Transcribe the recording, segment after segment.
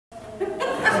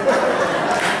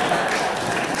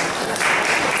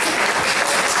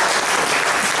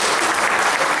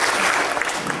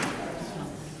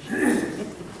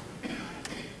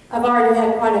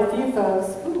you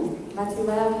folks. Ooh, am I too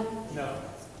loud? No.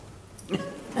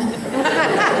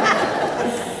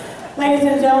 Ladies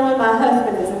and gentlemen, my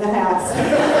husband is in the house.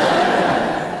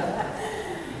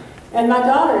 And my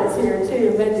daughter is here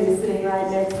too, Lindsay, sitting right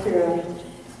next to him.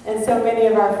 And so many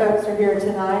of our folks are here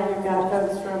tonight. We've got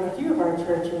folks from a few of our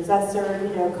churches. I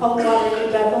serve, Coldwater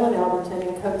in Bethel and Elberton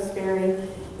and Coast Ferry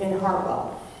in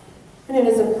Hartwell. And it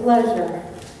is a pleasure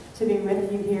to be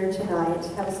with you here tonight.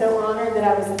 I'm so honored that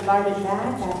I was invited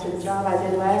back after the job I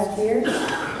did last year.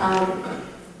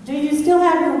 Do you still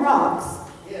have your rocks?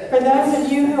 For those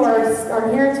of you who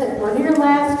were here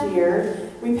last year,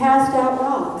 we passed out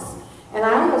rocks. And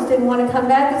I almost didn't want to come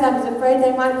back because I was afraid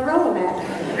they might throw them at me.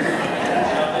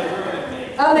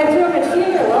 Oh, they threw them at you?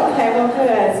 Okay, well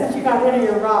good. Since you got rid of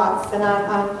your rocks, then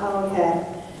I'm okay.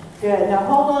 Good. Now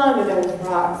hold on to those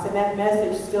rocks, and that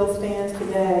message still stands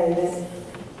today.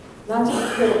 Not to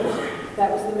be critical.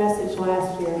 That was the message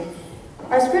last year.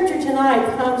 Our scripture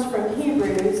tonight comes from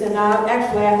Hebrews, and I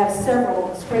have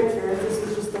several scriptures. This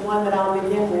is just the one that I'll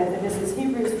begin with, and this is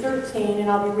Hebrews 13,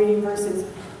 and I'll be reading verses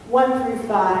 1 through 5.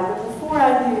 But before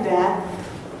I do that,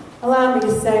 allow me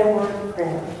to say a word of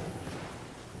prayer.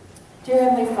 Dear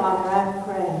Heavenly Father, I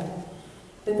pray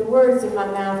that the words of my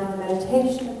mouth and the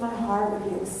meditation of my heart would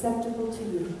be acceptable to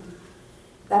you.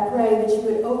 I pray that you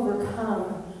would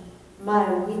overcome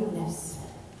my weakness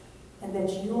and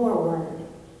that your word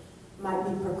might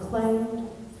be proclaimed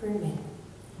through me.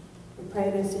 We pray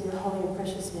this in your holy and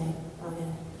precious name.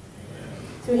 Amen.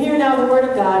 So hear now the word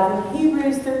of God from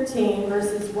Hebrews 13,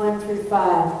 verses 1 through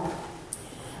 5.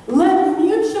 Let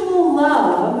mutual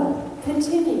love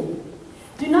continue.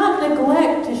 Do not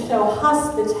neglect to show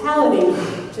hospitality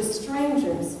to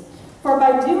strangers, for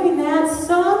by doing that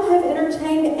some have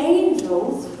entertained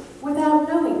angels without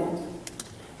knowing it.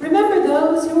 Remember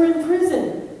those who are in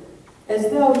prison, as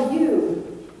though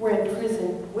you were in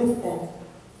prison with them.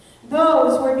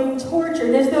 Those who are being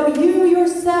tortured, as though you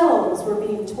yourselves were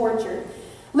being tortured.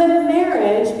 Let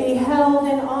marriage be held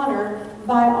in honor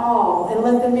by all, and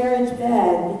let the marriage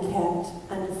bed be kept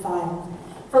undefiled.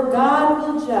 For God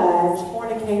will judge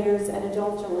fornicators and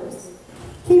adulterers.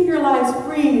 Keep your lives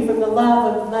free from the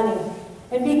love of money,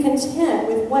 and be content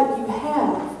with what you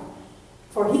have.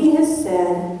 For he has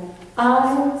said,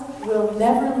 I will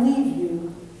never leave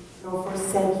you nor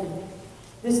forsake you.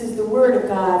 This is the word of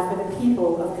God for the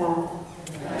people of God.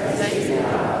 Thanks be to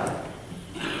God.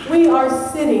 We are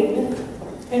sitting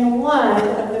in one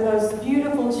of the most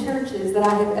beautiful churches that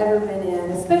I have ever been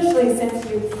in, especially since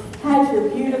you had your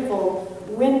beautiful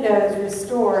windows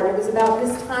restored. It was about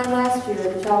this time last year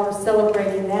that y'all were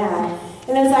celebrating that.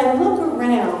 And as I look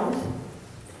around,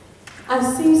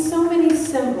 I see so many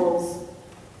symbols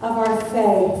of our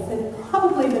faith, and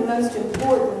probably the most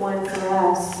important one for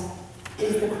us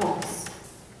is the cross.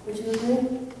 Would you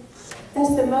agree?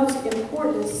 That's the most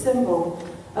important symbol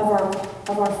of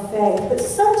our faith. But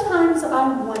sometimes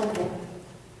I wonder,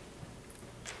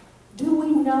 do we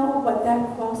know what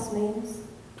that cross means?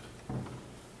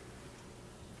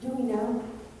 Do we know?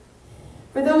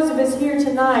 For those of us here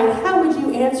tonight, how would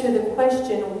you answer the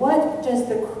question, what does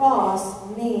the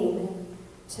cross mean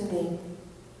to me?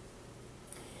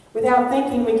 Without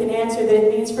thinking, we can answer that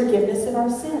it means forgiveness of our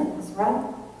sins,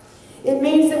 right? It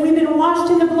means that we've been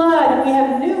washed in the blood and we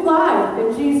have new life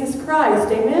in Jesus Christ.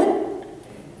 Amen?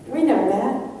 We know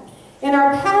that. In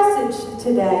our passage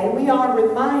today, we are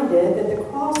reminded that the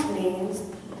cross means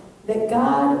that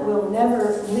God will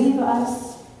never leave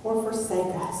us or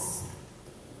forsake us.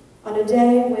 On a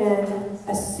day when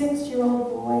a 6-year-old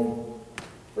boy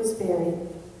was buried,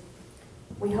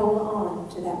 we hold on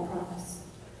to that promise.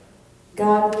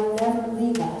 God will never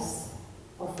leave us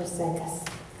or forsake us.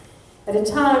 At a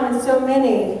time when so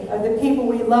many of the people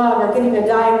we love are getting a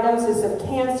diagnosis of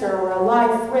cancer or a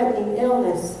life-threatening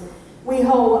illness, we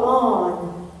hold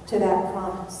on to that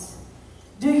promise.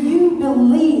 Do you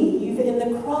believe in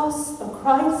the cross of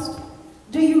Christ?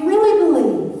 Do you really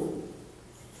believe?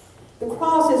 The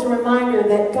cross is a reminder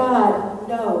that God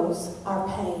knows our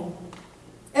pain.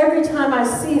 Every time I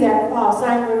see that cross,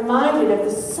 I'm reminded of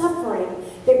the suffering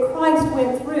that Christ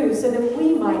went through so that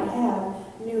we might have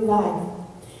new life.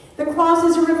 The cross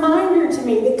is a reminder to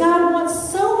me that God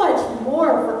wants so much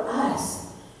more for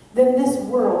us than this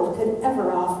world could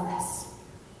ever offer us.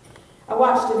 I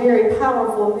watched a very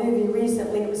powerful movie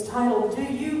recently. It was titled, Do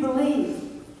You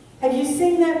Believe? Have you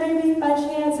seen that movie by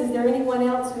chance? Is there anyone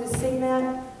else who has seen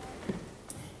that?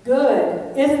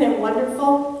 Good. Isn't it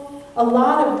wonderful? A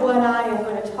lot of what I am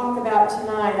going to talk about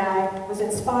tonight, I was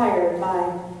inspired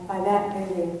by that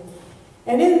movie.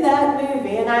 And in that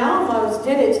movie, and I almost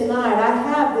did it tonight, I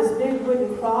have this big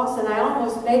wooden cross, and I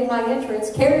almost made my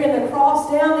entrance carrying the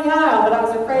cross down the aisle, but I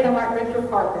was afraid I might rip your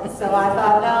carpet. So I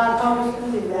thought, no, I probably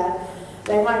shouldn't do that.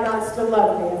 They might not still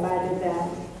love me if I did that.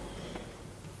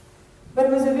 But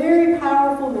it was a very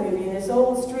powerful movie, and this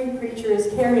old street preacher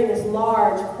is carrying this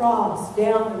large cross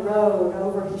down the road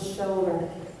over his shoulder.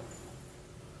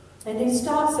 And he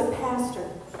stops a pastor,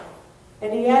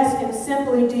 and he asks him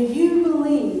simply, do you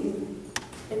believe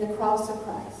in the cross of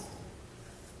Christ?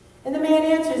 And the man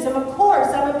answers him, of course,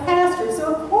 I'm a pastor,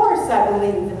 so of course I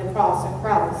believe in the cross of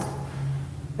Christ.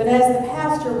 But as the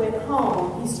pastor went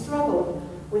home, he struggled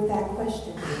with that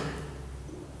question.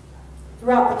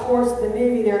 Throughout the course of the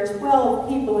movie, there are 12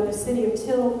 people in a city of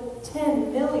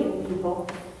 10 million people.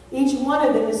 Each one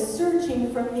of them is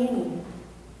searching for meaning.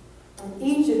 And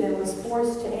each of them was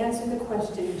forced to answer the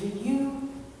question, do you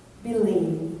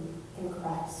believe in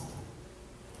Christ?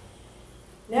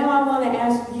 Now I want to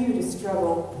ask you to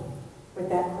struggle with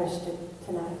that question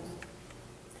tonight.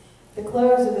 At the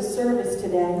close of the service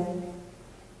today,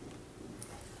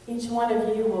 each one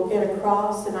of you will get a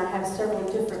cross, and I have several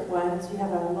different ones. You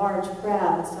have a large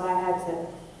crowd, so I had to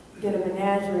get a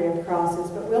menagerie of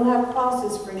crosses. But we'll have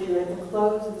crosses for you at the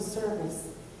close of the service.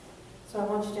 So I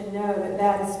want you to know that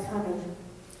that is coming.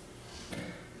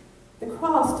 The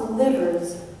cross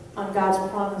delivers on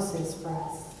God's promises for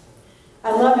us.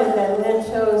 I love it that Lynn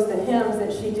chose the hymns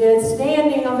that she did,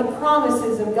 standing on the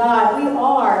promises of God. We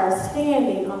are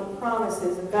standing on the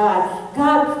promises of God.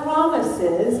 God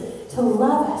promises to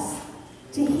love us,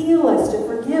 to heal us, to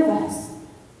forgive us.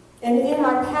 And in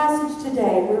our passage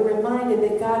today, we're reminded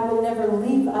that God will never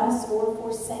leave us or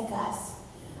forsake us.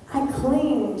 I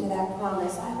cling to that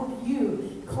promise. I hope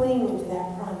you cling to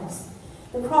that promise.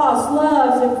 The cross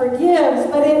loves and forgives,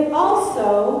 but it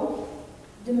also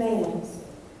demands.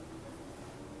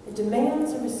 It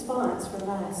demands a response from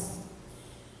us.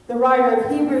 The writer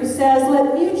of Hebrews says,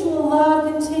 let mutual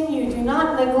love continue. Do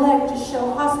not neglect to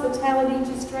show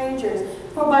hospitality to strangers,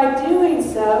 for by doing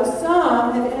so,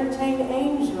 some have entertained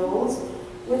angels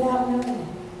without knowing it.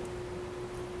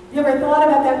 You ever thought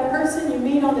about that person you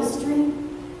meet on the street,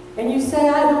 and you say,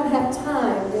 I don't have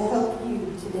time to help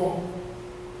you today?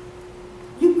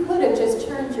 You could have just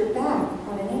turned your back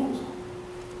on an angel.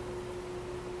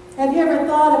 Have you ever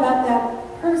thought about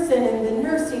that person in the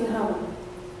nursing home,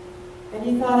 and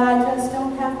you thought, I just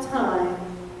don't have time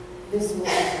this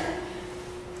morning?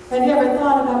 Have you ever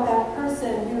thought about that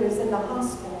person who is in the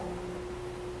hospital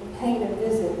and paying a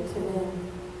visit to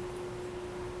them?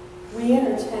 We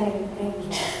entertain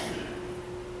angels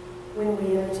when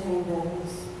we entertain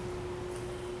those.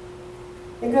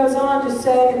 It goes on to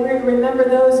say that we're to remember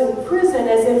those in prison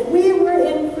as if we were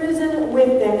in prison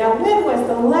with them. Now, when was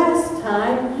the last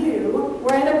time you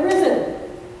were in a prison?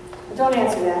 Don't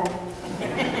answer that.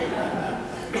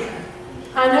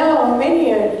 I know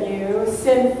many of you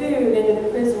send food into the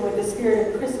prison with the Spirit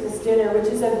of Christmas Dinner,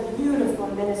 which is a beautiful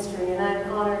ministry, and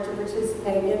I'm honored to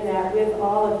participate in that with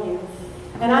all of you.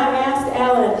 And I asked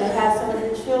Ellen to have some of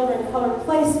her children color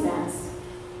placemats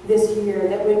this year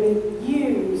that would be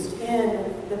used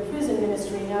in the prison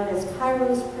ministry known as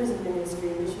Kairos Prison Ministry,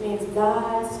 which means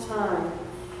God's time.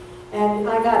 And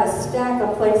I got a stack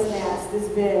of placemats this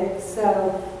big,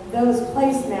 so those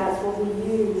placemats will be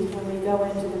used when we go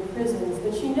into the prisons.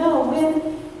 But you know,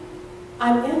 when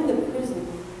I'm in the prison,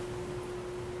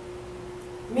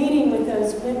 meeting with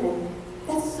those women,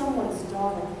 that's someone's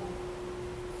daughter.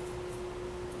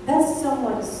 That's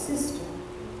someone's sister.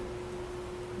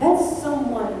 That's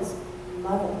someone's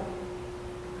mother.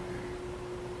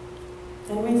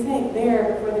 And we think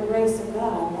there for the grace of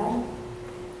God, right?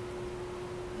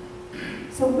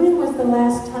 So when was the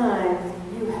last time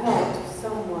you helped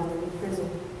someone in prison?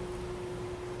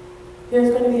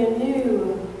 There's going to be a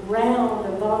new round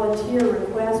of volunteer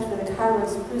requests for the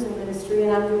Kairos Prison Ministry,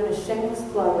 and I'm doing a shameless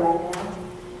plug right now.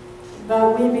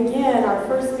 But we begin, our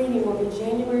first meeting will be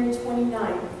January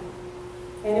 29th.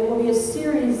 And it will be a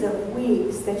series of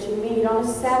weeks that you meet on a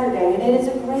Saturday. And it is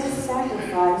a great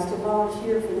sacrifice to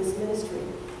volunteer for this ministry.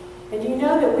 And you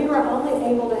know that we were only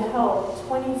able to help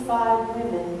 25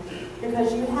 women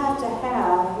because you have to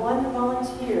have one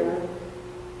volunteer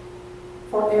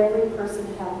for every person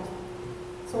helped.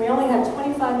 So we only had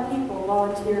 25 people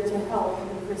volunteer to help in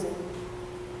the prison.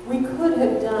 We could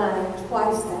have done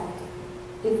twice that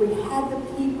if we had the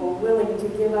people willing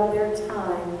to give up their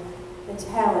time and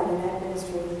talent in that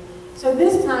ministry. So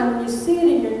this time, when you see it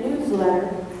in your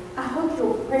newsletter, I hope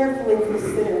you'll prayerfully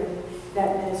consider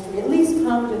that ministry. At least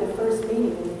come to the first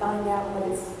meeting and find out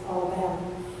what it's all about.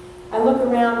 I look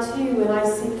around too, and I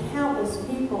see countless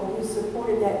people who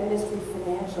supported that ministry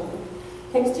financially.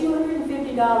 It takes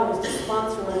 $250 to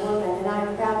sponsor a woman, and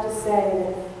I'm proud to say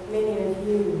that many of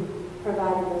you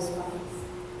provided those funds.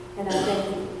 And I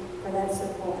thank you for that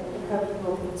support, and hope you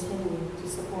will continue to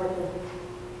support them.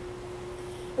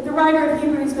 But the writer of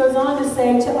Hebrews goes on to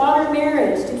say, to honor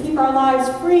marriage, to keep our lives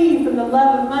free from the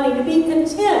love of money, to be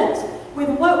content with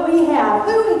what we have.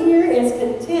 Who here is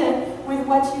content with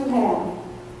what you have?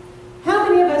 How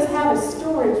many of us have a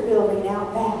storage building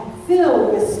out back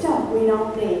filled with stuff we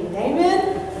don't need?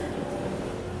 Amen?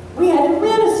 We had to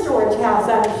rent a storage house,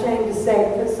 I'm ashamed to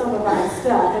say, for some of our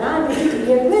stuff, and I need to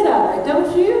get rid of it,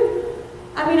 don't you?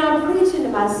 I mean, I'm preaching to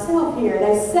myself here.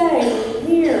 They say when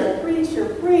you hear a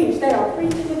preacher preach, they are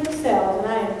preaching to themselves, and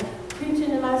I am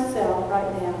preaching to myself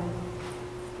right now.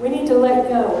 We need to let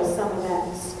go of some of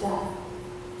that stuff.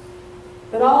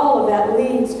 But all of that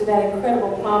leads to that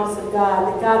incredible promise of God,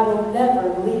 that God will never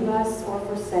leave us or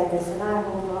forsake us, and I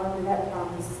hold on to that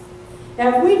promise.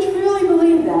 Now, if we truly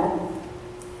believe that,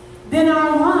 then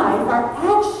our life, our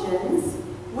actions,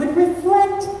 would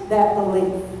reflect that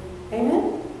belief.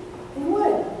 Amen? They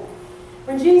would.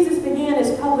 When Jesus began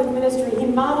his public ministry, he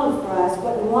modeled for us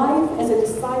what life as a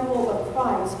disciple of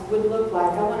Christ would look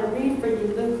like. I want to read for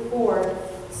you Luke 4,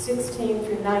 16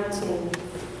 through 19.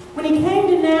 When he came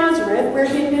to Nazareth, where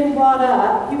he had been brought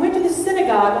up, he went to the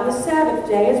synagogue on the Sabbath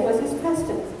day, as was his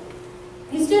custom.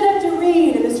 He stood up to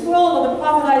read, and the scroll of the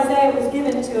prophet Isaiah was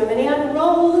given to him, and he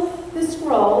unrolled the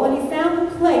scroll, and he found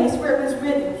the place where it was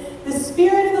written, "The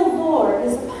Spirit of the Lord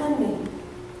is upon me,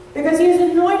 because he has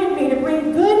anointed me to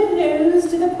bring good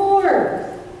news to the poor.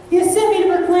 He has sent me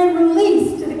to proclaim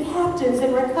release to the captives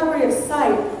and recovery of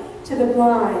sight to the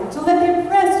blind, to let the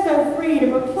oppressed go free, to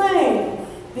proclaim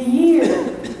the year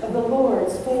of the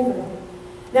Lord's favor."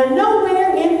 Now,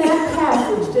 nowhere in that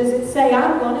passage does it say,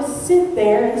 I'm going to sit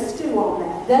there and stew on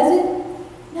that, does it?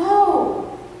 No,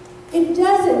 it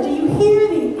doesn't. Do you hear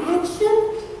the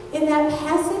action in that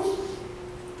passage?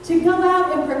 To go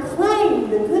out and proclaim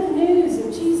the good news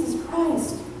of Jesus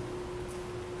Christ.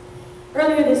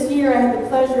 Earlier this year, I had the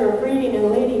pleasure of reading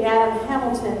and leading Adam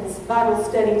Hamilton's Bible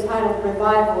study titled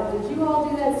Revival. Did you all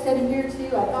do that study here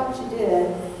too? I thought you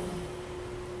did.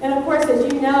 And of course,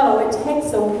 as you know, it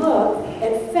takes a look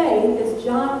at faith as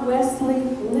John Wesley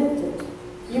lived it.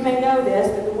 You may know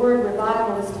this, but the word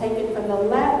revival is taken from the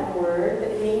Latin word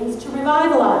that means to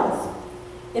revitalize.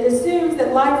 It assumes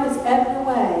that life has ebbed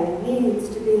away and needs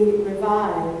to be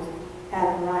revived,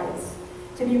 Adam writes,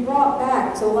 to be brought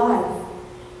back to life.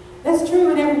 That's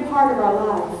true in every part of our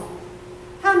life.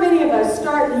 How many of us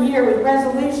start the year with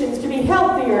resolutions to be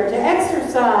healthier, to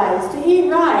exercise, to eat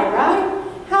right?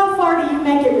 How far do you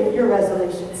make it with your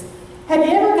resolutions? Have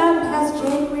you ever gotten past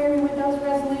January with those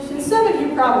resolutions? Some of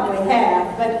you probably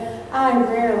have, but I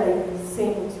rarely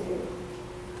seem to.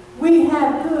 We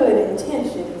have good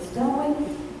intentions, don't we?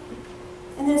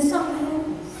 And then something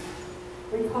happens.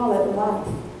 We call it life.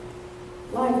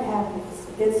 Life happens.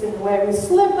 It gets in the way. We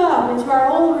slip up into our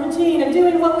old routine of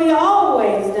doing what we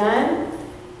always done,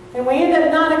 and we end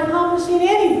up not accomplishing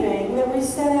anything that we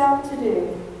set out to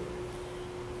do.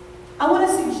 I want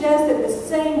to suggest that the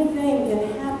same thing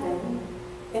can happen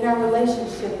in our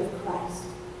relationship with Christ.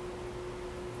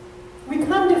 We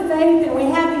come to faith and we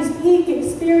have these peak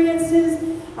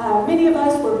experiences. Many of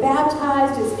us were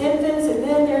baptized as infants, and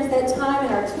then there's that time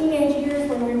in our teenage years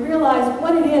when we realize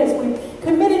what it is we've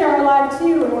committed our life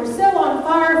to, and we're so on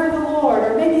fire for the Lord,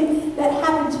 or maybe that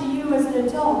happened to you as an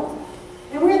adult.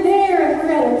 And we're there and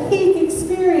we're at a peak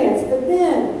experience, but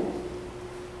then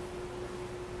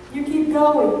you keep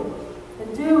going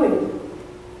and doing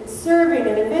and serving,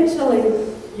 and eventually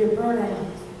you burn out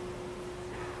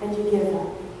and you give up.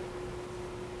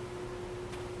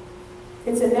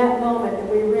 It's in that moment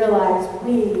that we realize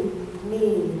we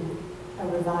need a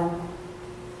revival.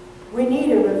 We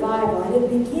need a revival, and it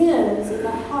begins in the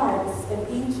hearts of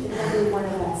each and every one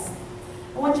of us.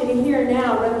 I want you to hear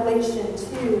now Revelation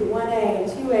 2, 1a,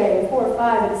 2a, 4,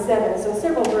 5, and 7. So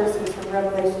several verses from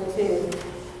Revelation 2.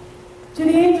 To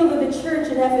the angel of the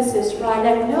church in Ephesus write,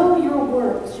 I know your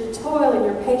works, your toil, and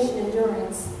your patient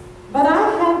endurance. But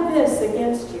I have this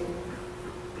against you,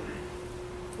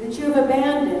 that you have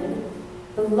abandoned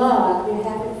the love you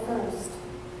had at first.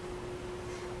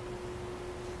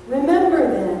 Remember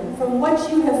then from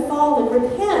what you have fallen,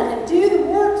 repent and do the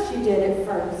works you did at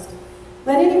first.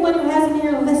 Let anyone who has an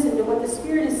ear listen to what the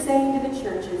Spirit is saying to the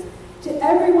churches. To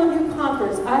everyone who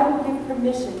conquers, I will give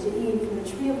permission to eat from the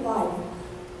tree of life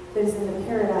that is in the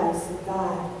paradise of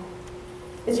God.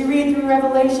 As you read through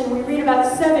Revelation, we read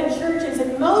about 7 churches,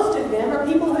 and most of them are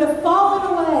people who have fallen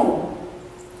away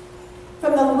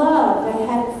from the love they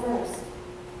had at first.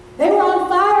 They were on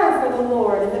fire for the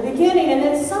Lord in the beginning, and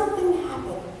then something happened.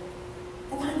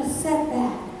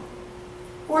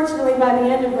 Fortunately, by the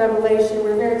end of Revelation,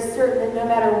 we're very certain that no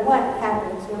matter what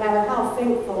happens, no matter how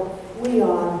faithful we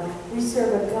are, we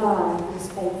serve a God who is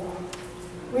faithful.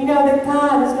 We know that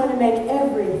God is going to make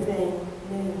everything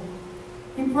new.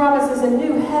 He promises a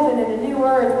new heaven and a new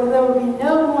earth where there will be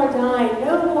no more dying,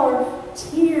 no more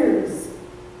tears,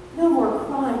 no more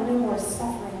crying, no more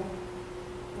suffering.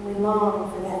 And we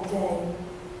long for that day.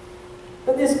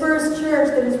 But this first church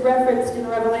that is referenced in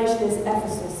Revelation is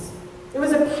Ephesus. It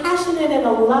was a passionate and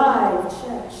alive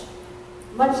church,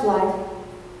 much like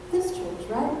this church,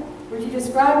 right? Would you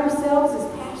describe yourselves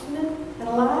as passionate and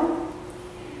alive?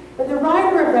 But the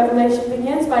writer of Revelation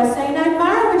begins by saying, I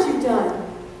admire what you've done.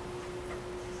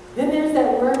 Then there's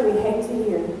that word we hate to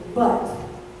hear, but.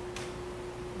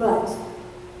 But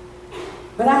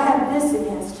I have this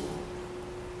against you.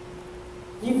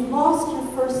 You've lost your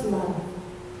first love.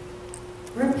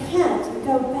 Repent and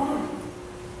go back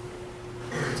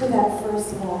to that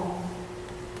first love.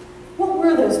 What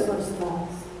were those first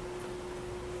loves?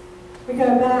 We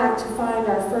go back to find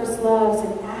our first loves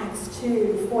in Acts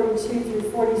 2, 42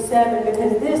 through 47,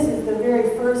 because this is the very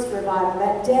first revival,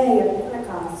 that day of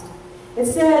Pentecost. It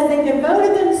says, they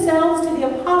devoted themselves to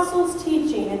the apostles'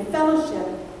 teaching and fellowship,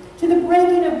 to the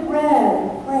breaking of bread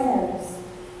and prayers.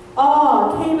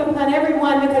 Awe came upon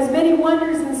everyone because many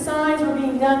wonders and signs were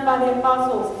being done by the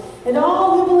apostles. And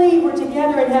all who believed were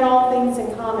together and had all things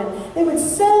in common. They would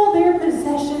sell their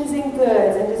possessions and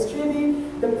goods and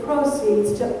distribute the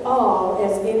proceeds to all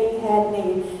as any had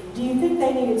need. Do you think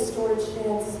they needed storage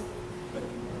sheds?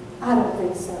 I don't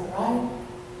think so, right?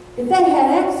 If they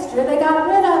had extra, they got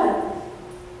rid of it.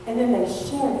 And then they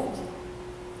shared it.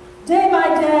 Day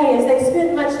by day, as they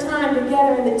spent much time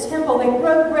together in the temple, they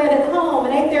broke bread at home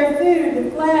and ate their food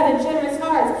with glad and generous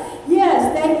hearts.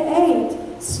 Yes, they ate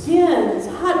skins,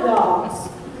 hot dogs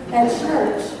at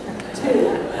church, too.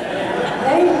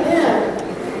 Amen.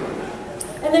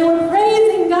 And they were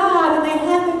praising God, and they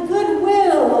had the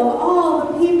goodwill of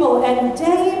all the people. And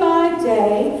day by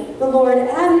day, the Lord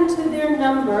added to their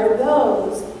number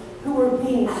those who were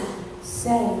being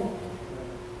saved.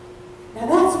 Now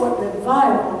that's what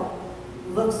revival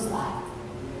looks like.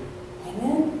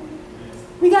 Amen?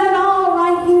 We got it all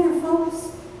right here, folks.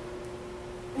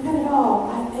 We got it all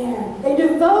right there. They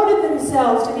devoted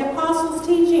themselves to the apostles'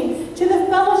 teaching, to the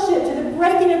fellowship, to the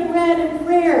breaking of bread and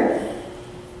prayer.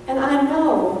 And I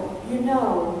know you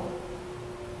know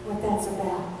what that's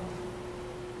about.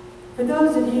 For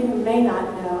those of you who may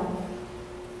not know,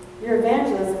 your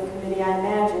evangelism committee, I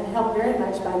imagine, helped very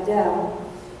much by Dell,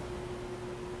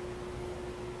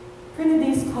 printed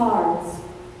these cards,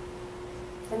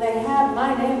 and they have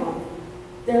my name on them.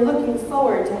 They're looking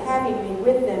forward to having me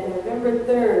with them November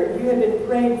 3rd. You have been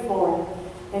prayed for.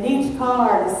 And each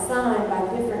card is signed by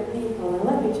different people. And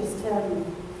let me just tell you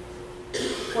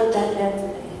what that meant to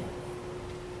me.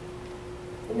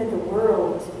 It meant the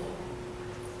world to me.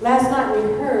 Last night we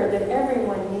heard that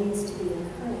everyone needs to be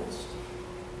encouraged.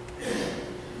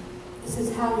 This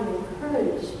is how you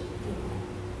encourage people.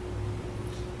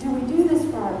 Do we do this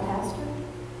for our pastor?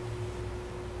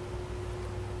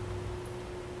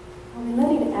 Are we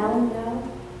letting Alan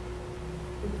know?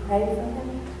 We pray for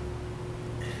him?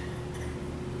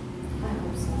 I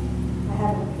hope so. I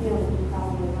have a feeling we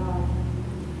probably are.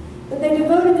 But they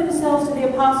devoted themselves to the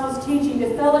apostles' teaching,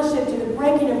 to fellowship, to the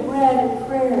breaking of bread and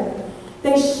prayer.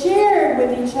 They shared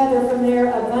with each other from their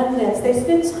abundance. They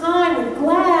spent time with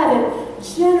glad and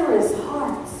generous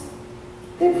hearts.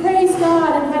 They praised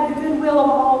God and had the goodwill of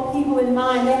all people in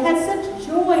mind. They had such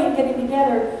joy in getting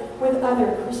together with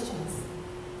other Christians.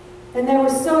 And they were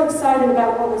so excited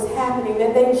about what was happening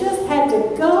that they just had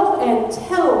to go and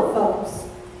tell folks.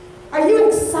 Are you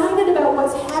excited about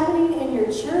what's happening in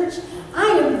your church? I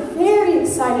am very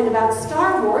excited about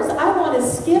Star Wars. I want to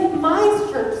skip my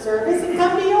church service and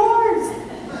come to yours.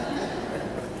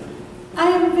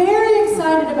 I am very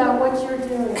excited about what you're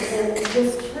doing in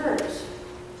this church.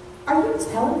 Are you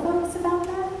telling folks about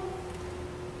that?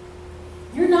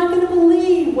 You're not going to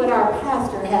believe what our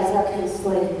pastor has up his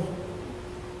sleeve.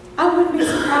 I wouldn't be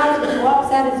surprised if he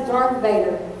walks out as Darth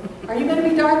Vader. Are you going to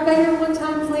be Darth Vader one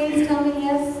time, please? Tell me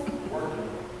yes.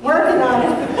 Working on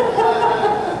it.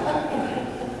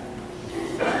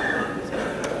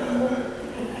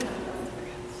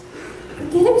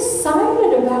 Get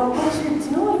excited about what you're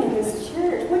doing in this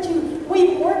church.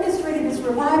 We've orchestrated this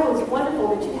revival is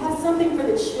wonderful, but you have something for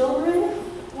the children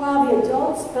while the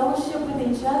adults fellowship with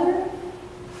each other.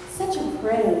 Such a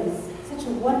praise, such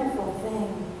a wonderful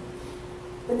thing.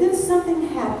 But then something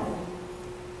happened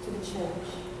to the church.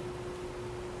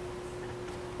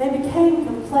 They became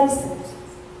complacent.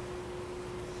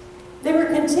 They were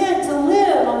content to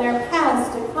live on their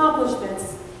past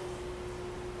accomplishments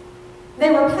They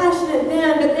were passionate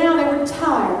then, but now they were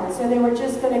tired, so they were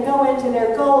just going to go into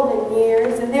their golden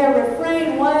years, and their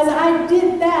refrain was, I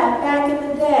did that back in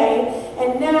the day,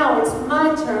 and now it's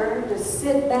my turn to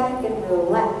sit back and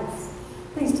relax.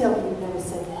 Please tell me you've never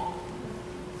said that.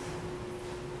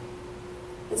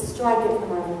 Let's strike it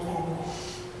from our vocabulary.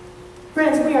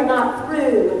 Friends, we are not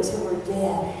through until we're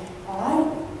dead, all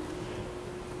right?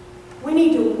 We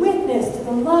need to witness to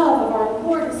the love of our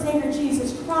Lord and Savior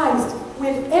Jesus Christ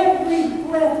with every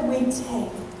breath we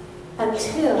take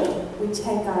until we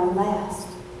take our last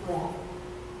breath.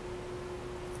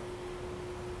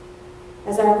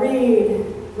 As I read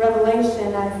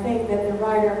Revelation, I think that the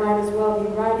writer might as well be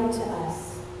writing to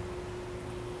us.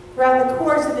 Throughout the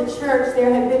course of the church,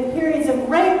 there have been periods of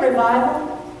great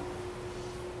revival,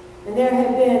 and there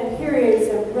have been periods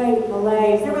of great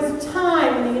malaise. There was a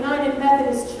time in the United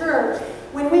Methodist Church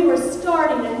when we were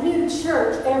starting a new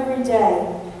church every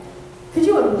day. Could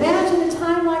you imagine a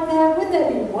time like that? Wouldn't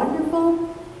that be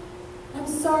wonderful? I'm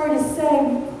sorry to say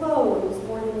we closed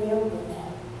more than we opened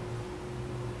now.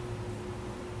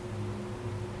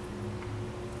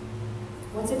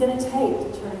 What's it going to take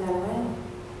to turn that around?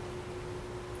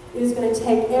 It is going to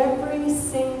take every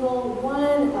single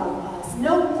one of us.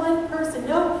 No one person,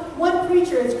 no one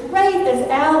preacher, as great as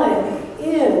Alan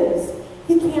is,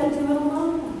 he can't do it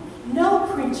alone. No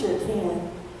preacher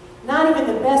can. Not even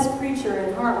the best preacher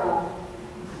in Heart Rock.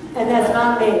 And that's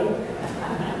not me.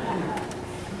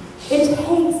 It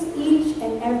takes each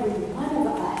and every one of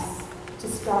us to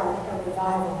start a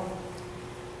revival.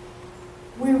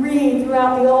 We read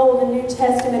throughout the Old and New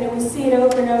Testament, and we see it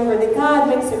over and over, that God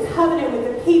makes a covenant with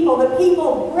the people. The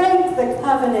people break the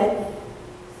covenant.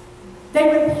 They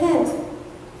repent.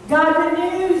 God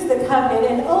renews the covenant,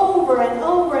 and over and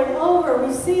over and over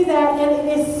we see that, and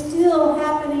it is still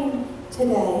happening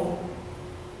today.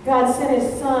 God sent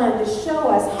His Son to show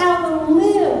us how to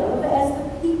live as the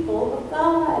people of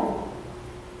God.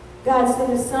 God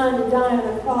sent His Son to die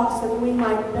on the cross so that we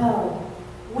might know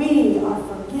we are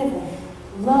forgiven,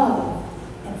 loved,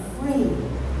 and free.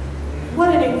 What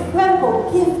an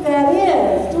incredible gift that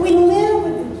is. Do we live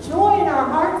with the joy in our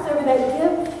hearts over that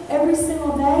gift every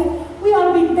single day? We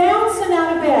ought to be bouncing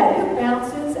out of bed. Who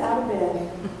bounces out of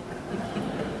bed?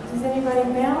 Does anybody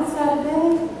bounce out of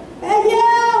bed? Hey,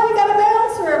 yeah, we got a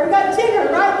bouncer. We got Tigger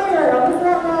right there on the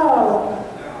front row.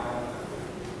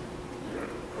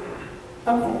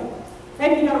 Okay,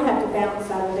 maybe you don't have to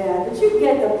bounce out of bed, but you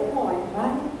get the point,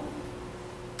 right?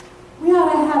 We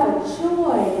ought to have a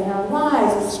joy in our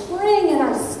lives, a spring in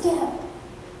our step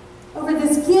over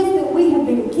this gift that we have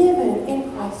been given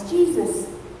in Christ Jesus.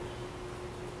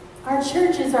 Our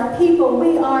churches, our people,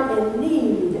 we are in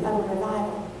need of a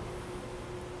revival.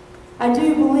 I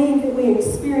do believe that we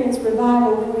experience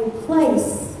revival when we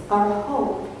place our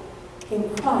hope in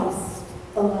Christ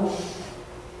alone.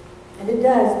 And it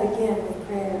does begin with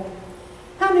prayer.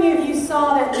 How many of you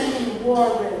saw that movie,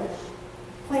 War Room?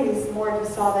 Please, more of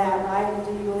you saw that, right? And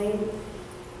do you believe?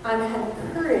 I'm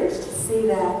encouraged to see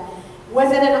that.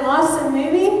 Was it an awesome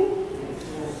movie?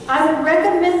 I would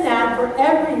recommend that for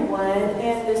everyone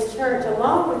in this church,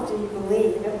 along with Do You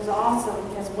Believe? It was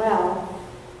awesome as well.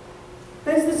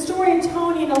 But it's the story of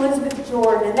Tony and Elizabeth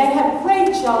Jordan, and they have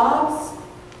great jobs.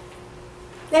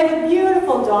 They have a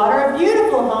beautiful daughter, a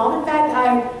beautiful home. In fact,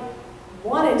 I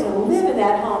wanted to live in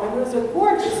that home. It was a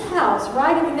gorgeous house,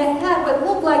 right? I mean, they had what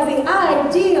looked like the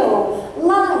ideal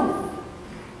life.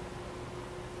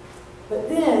 But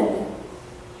then,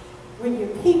 when you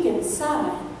peek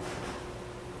inside,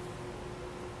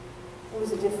 it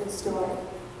was a different story.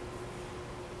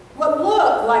 What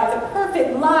looked like the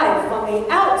perfect life on the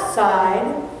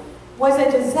outside was a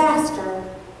disaster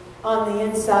on the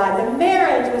inside. The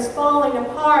marriage was falling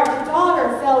apart. The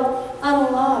daughter felt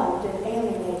unloved and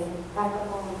alienated by her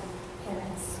own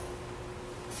parents.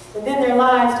 But then their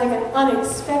lives took an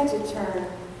unexpected turn,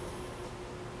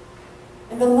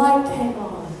 and the light came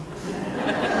on.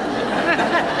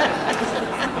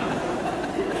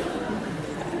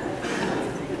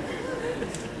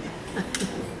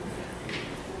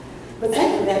 But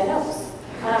thank you, that helps.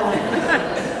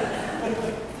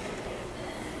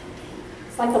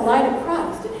 It's like the light of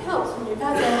Christ. It helps when you've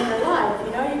got that in your life.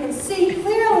 You know, you can see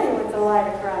clearly with the light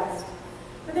of Christ.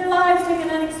 But their lives take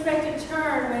an unexpected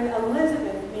turn when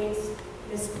Elizabeth meets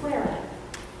Miss Clara.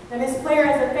 Now, Miss Clara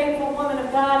is a faithful woman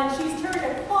of God, and she's turned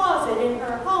a closet in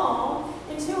her home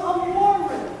into a war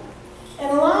room.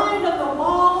 And lined up the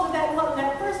walls of that closet.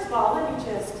 Now, first of all, let me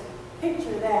just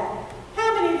picture that.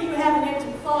 How many of you have an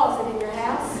empty closet in your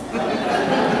house?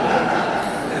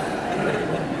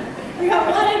 We got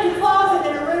one empty closet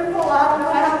in a room full, I don't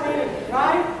know how many,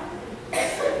 right?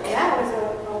 That was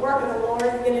a work of the Lord.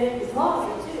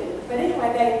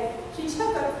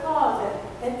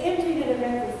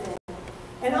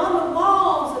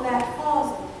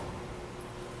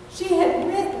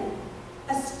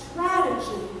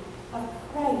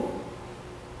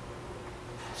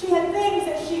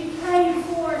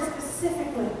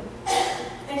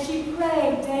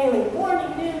 prayed daily,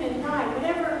 morning, noon, and night.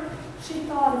 Whenever she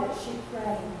thought of it, she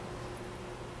prayed.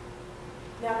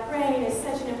 Now, praying is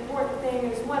such an important thing.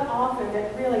 There's one author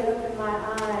that really opened my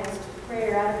eyes to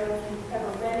prayer. I don't know if you've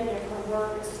ever read any of her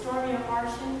work. It's Stormy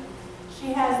Martian.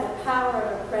 She has the power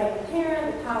of a praying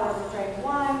parent, the power of a praying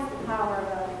wife, the power of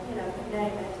a, you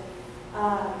name it.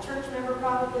 Church member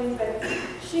probably, but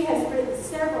she has written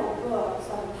several books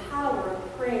on the power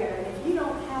of prayer. And if you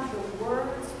don't have the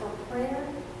words for prayer,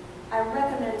 I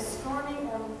recommend Stormy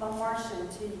Martian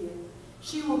to you.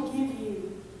 She will give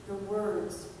you the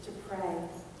words to pray.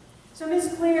 So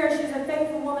Miss Claire, she's a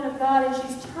faithful woman of God, and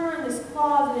she's turned this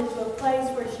closet into a place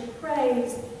where she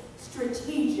prays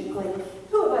strategically.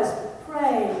 Who of us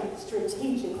pray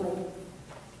strategically?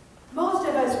 Most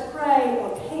of us pray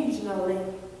occasionally,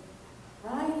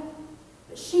 right?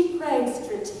 But she prays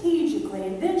strategically,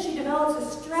 and then she develops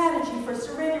a strategy for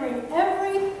surrendering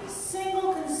every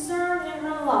single concern in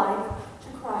her life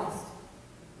to Christ.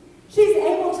 She's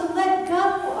able to let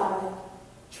go of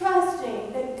it,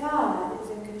 trusting that God is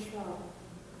in control.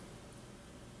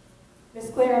 Miss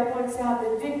Clara points out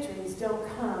that victories don't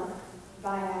come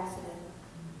by accident.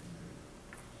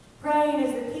 Praying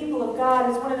as the people of God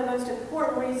is one of the most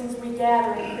important reasons we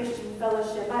gather in Christian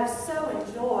fellowship. I've so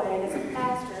enjoyed, as a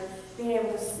pastor, being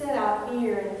able to sit out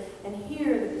here and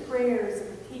hear the prayers of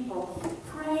the people.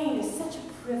 Praying is such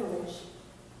a privilege.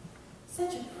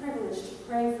 Such a privilege to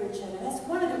pray for each other. That's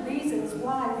one of the reasons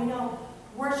why we don't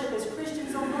worship as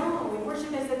Christians alone. We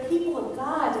worship as the people of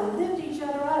God, to lift each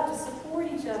other up, to support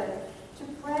each other, to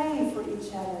pray for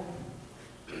each other.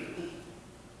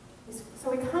 So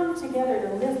we come together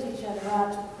to lift each other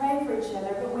up, to pray for each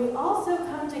other, but we also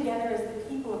come together as the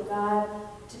people of God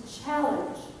to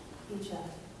challenge each other.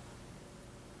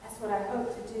 That's what I hope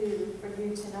to do for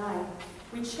you tonight.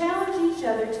 We challenge each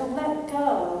other to let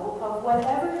go of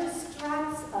whatever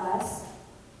distracts us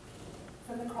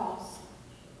from the cross.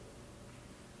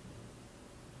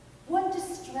 What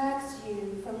distracts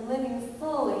you from living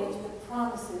fully into the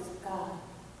promises of God?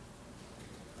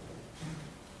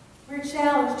 We're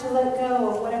challenged to let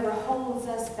go of whatever holds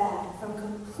us back from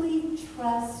complete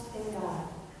trust in God.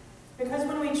 Because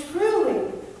when we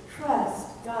truly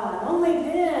trust God, only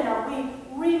then are we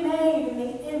remade in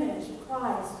the image of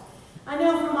Christ. I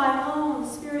know from my own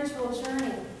spiritual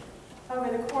journey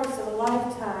over the course of a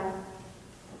lifetime,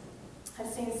 I've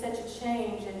seen such a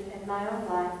change in my own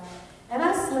life. And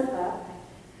I slip up.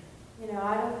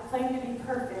 I don't claim to be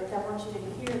perfect. I want you to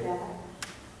hear that.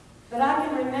 But I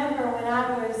can remember when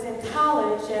I was in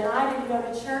college and I didn't go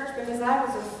to church because I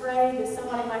was afraid that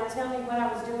somebody might tell me what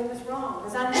I was doing was wrong.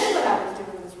 Because I knew what I was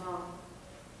doing was wrong.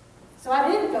 So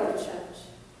I didn't go to church.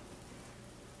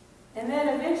 And then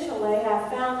eventually I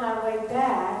found my way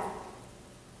back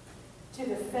to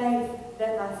the faith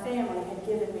that my family had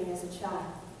given me as a child.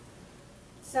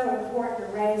 So important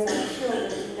to raise our children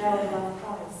to know and love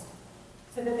Christ,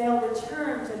 so that they'll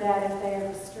return to that if they are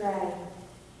astray.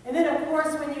 And then, of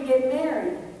course, when you get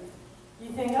married, you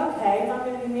think, okay, if I'm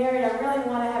going to be married, I really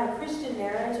want to have a Christian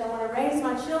marriage. I want to raise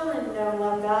my children to know and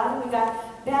love God. And we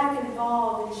got back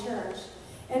involved in church.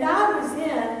 And I was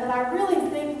in, but I really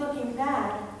think looking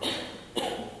back,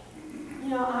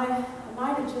 I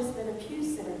might have just been a pew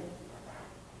sitter.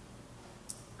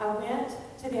 I went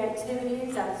to the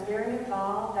activities. I was very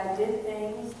involved. I did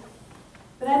things.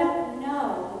 But I don't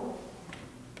know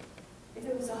if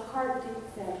it was a heart-deep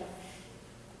faith.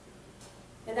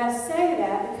 And I say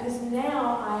that because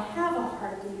now I have a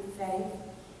heart-deep faith,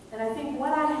 and I think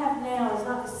what I have now is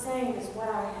not the same as what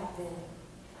I have been.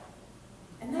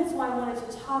 And that's why I wanted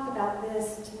to talk about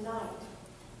this tonight.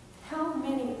 How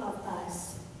many of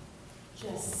us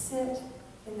just sit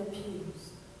in the pews?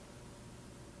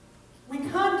 We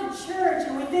come to church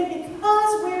and we think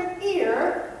because we're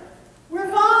here, we're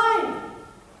fine.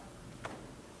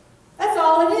 That's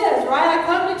all it is, right? I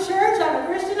come to church, I'm a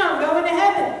Christian, I'm going to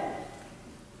heaven.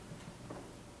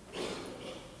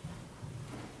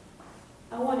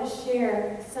 I want to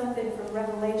share something from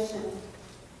Revelation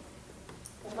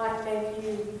that might make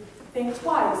you think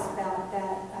twice about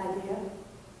that idea.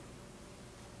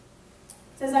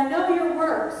 It says, I know your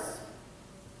works.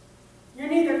 You're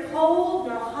neither cold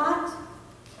nor hot.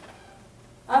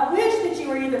 I wish that you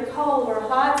were either cold or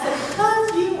hot, so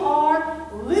because you are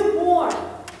lukewarm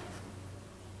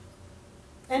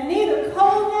and neither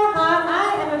cold nor hot,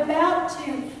 I am about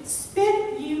to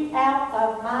spit you out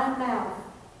of my mouth.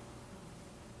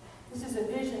 This is a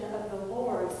vision of the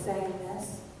Lord saying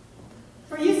this.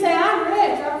 For you say, I'm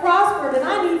rich, I'm prospered, and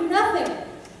I need nothing.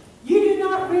 You do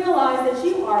not realize that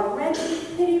you are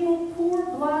wretched, pitiable, poor,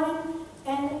 blind,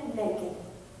 and naked.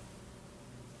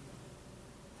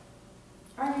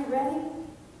 Are you ready?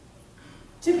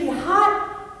 to be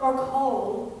hot or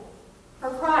cold for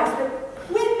Christ, but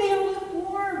quit being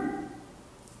lukewarm.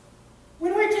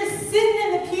 When we're just sitting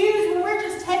in the pews, when we're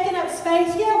just taking up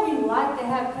space, yeah, we like to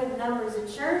have good numbers at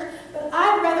church, but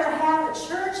I'd rather have a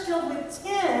church filled with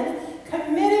 10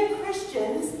 committed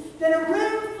Christians than a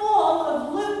room full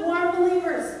of lukewarm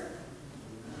believers.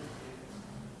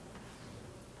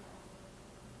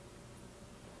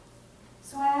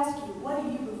 So I ask you, what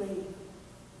do you believe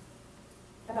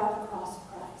about the cross of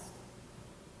Christ?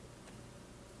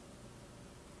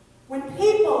 When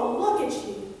people look at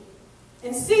you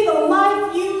and see the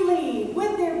life you lead,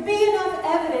 would there be enough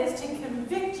evidence to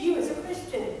convict you as a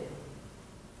Christian?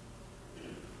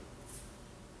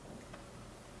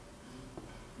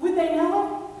 Would they know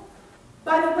it?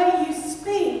 By the way you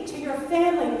speak to your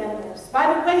family members,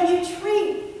 by the way you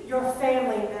treat your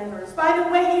family members, by the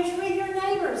way you treat your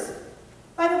neighbors,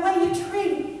 by the way you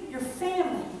treat your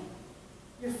family,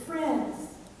 your friends,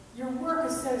 your work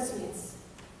associates.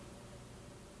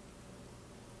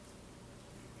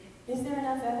 Is there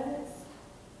enough evidence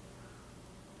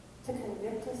to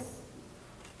convict us?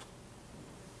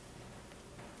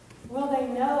 Will they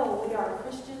know we are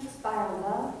Christians by our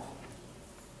love?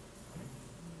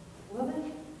 Will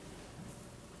they?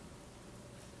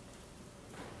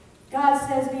 God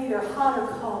says be either hot or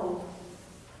cold.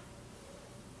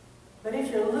 But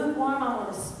if you're lukewarm, I'm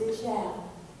going to spit you out.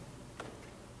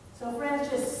 So friends,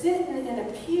 just sitting in a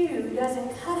pew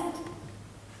doesn't cut it.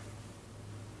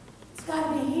 It's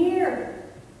got to be here.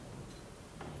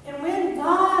 And when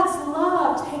God's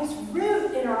love takes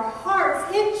root in our hearts,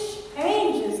 it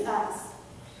changes us.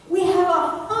 We have a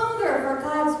hunger for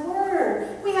God's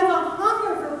word. We have a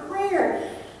hunger for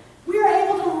prayer. We are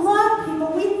able to love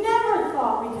people we never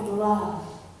thought we could love.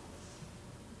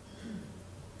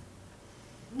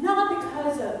 Not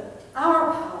because of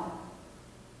our power,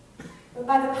 but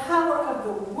by the power of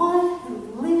the one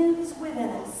who lives within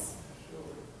us.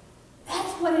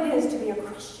 That's what it is to be a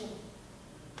Christian.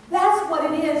 That's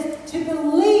what it is to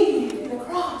believe in the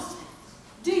cross.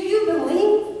 Do you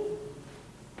believe?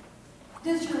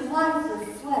 Does your life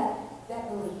reflect that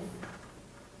belief?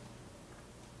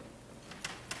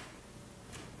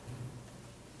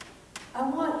 I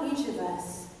want each of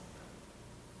us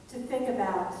to think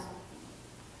about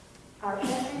our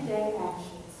everyday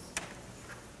actions.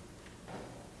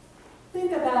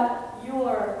 Think about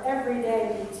your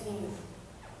everyday routine.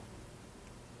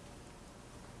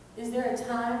 Is there a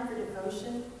time for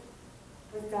devotion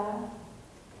with God?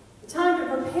 A time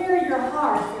to prepare your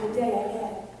heart for the day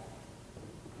ahead?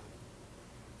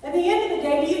 At the end of the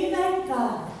day, do you thank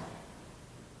God?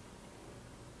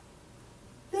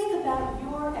 Think about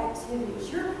your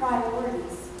activities, your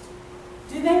priorities.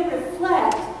 Do they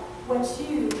reflect what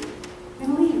you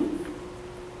believe?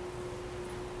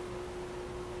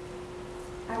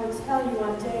 I will tell you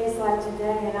on days like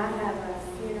today, and I have a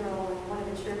funeral in one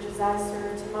of the churches I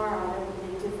serve tomorrow. It will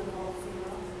be a difficult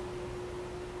funeral.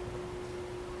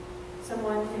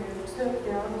 Someone who took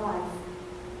their own life.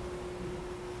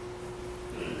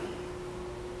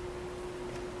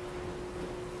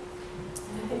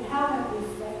 And I think, how have we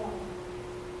failed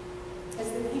as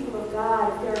the people of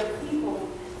God if there are people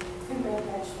who make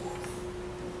that choice?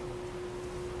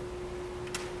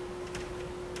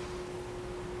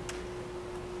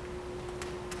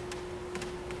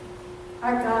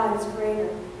 Our God is greater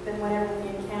than whatever we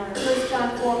encounter. 1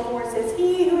 John 4:4 says,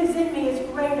 "He who is in me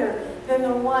is greater than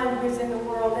the one who is in the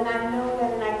world." And I know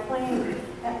that, and I claim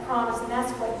that promise, and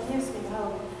that's what gives me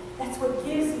hope. That's what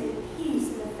gives me peace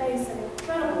in the face of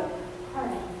incredible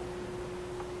heartache.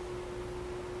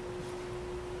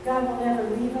 God will never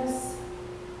leave us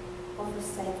or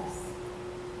forsake us.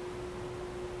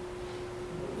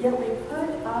 Yet we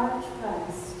put our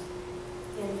trust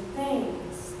in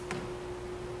things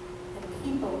and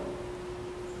people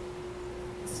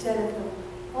instead of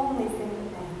the only thing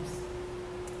that matters,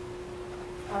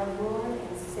 our Lord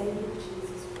and Savior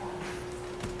Jesus Christ.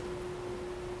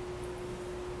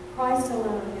 Christ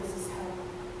alone gives us hope.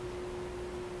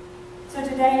 So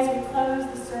today, as we close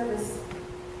the service,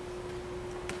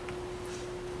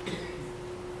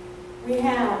 we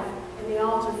have in the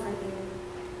altar for you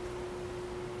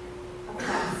a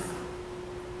cross.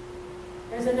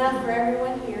 There's enough for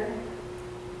everyone here.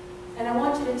 And I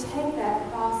want you to take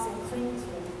that cross and cling to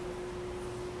it.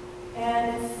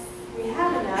 And if we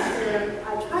have enough,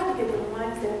 I tried to get the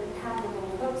ones that have the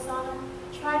little hooks on them.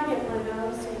 Try to get one of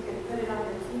those so you can put it on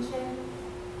your keychain.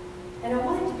 And I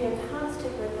want it to be a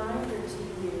constant reminder to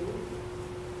you.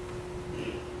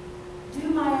 Do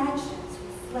my actions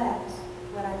reflect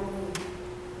what I believe?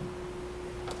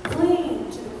 Cling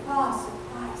to the cross of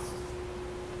Christ.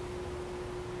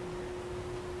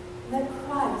 Let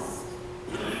Christ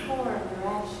inform your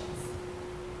actions.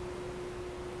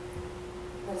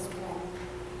 Let us pray.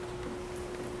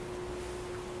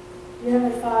 Dear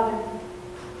Heavenly Father,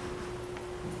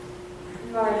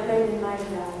 you are a great and mighty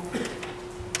God.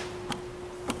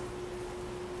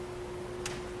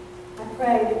 I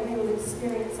pray that we will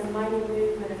experience a mighty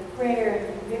movement of prayer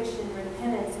and conviction,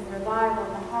 repentance, and revival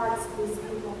in the hearts of these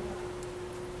people.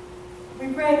 We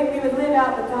pray that we would live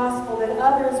out the gospel, that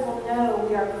others will know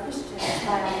we are Christians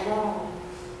by our love.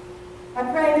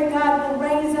 I pray that God will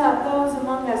raise up those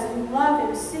among us who love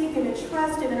Him, seek Him, and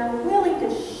trust Him, and are willing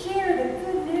to share the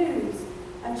good news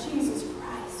of Jesus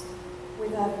Christ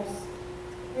with others.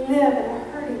 We live in a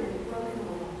hurting and broken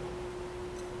world.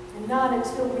 And not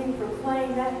until we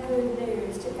proclaim that good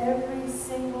news to every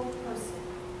single person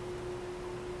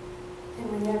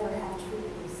can we ever have true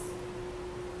peace.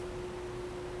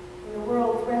 When the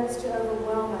world threatens to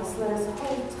overwhelm us, let us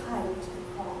hold tight to the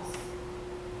cross.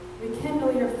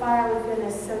 Rekindle your fire within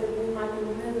us so that we might be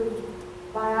moved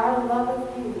by our love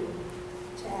of you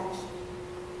to action.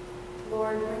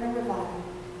 Lord, bring a revival.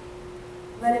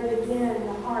 Let it begin in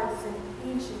the hearts of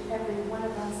each and every one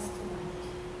of us tonight.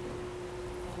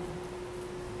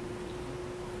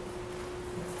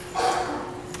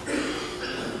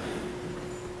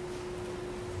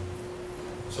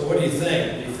 So what do you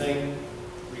think? Do you think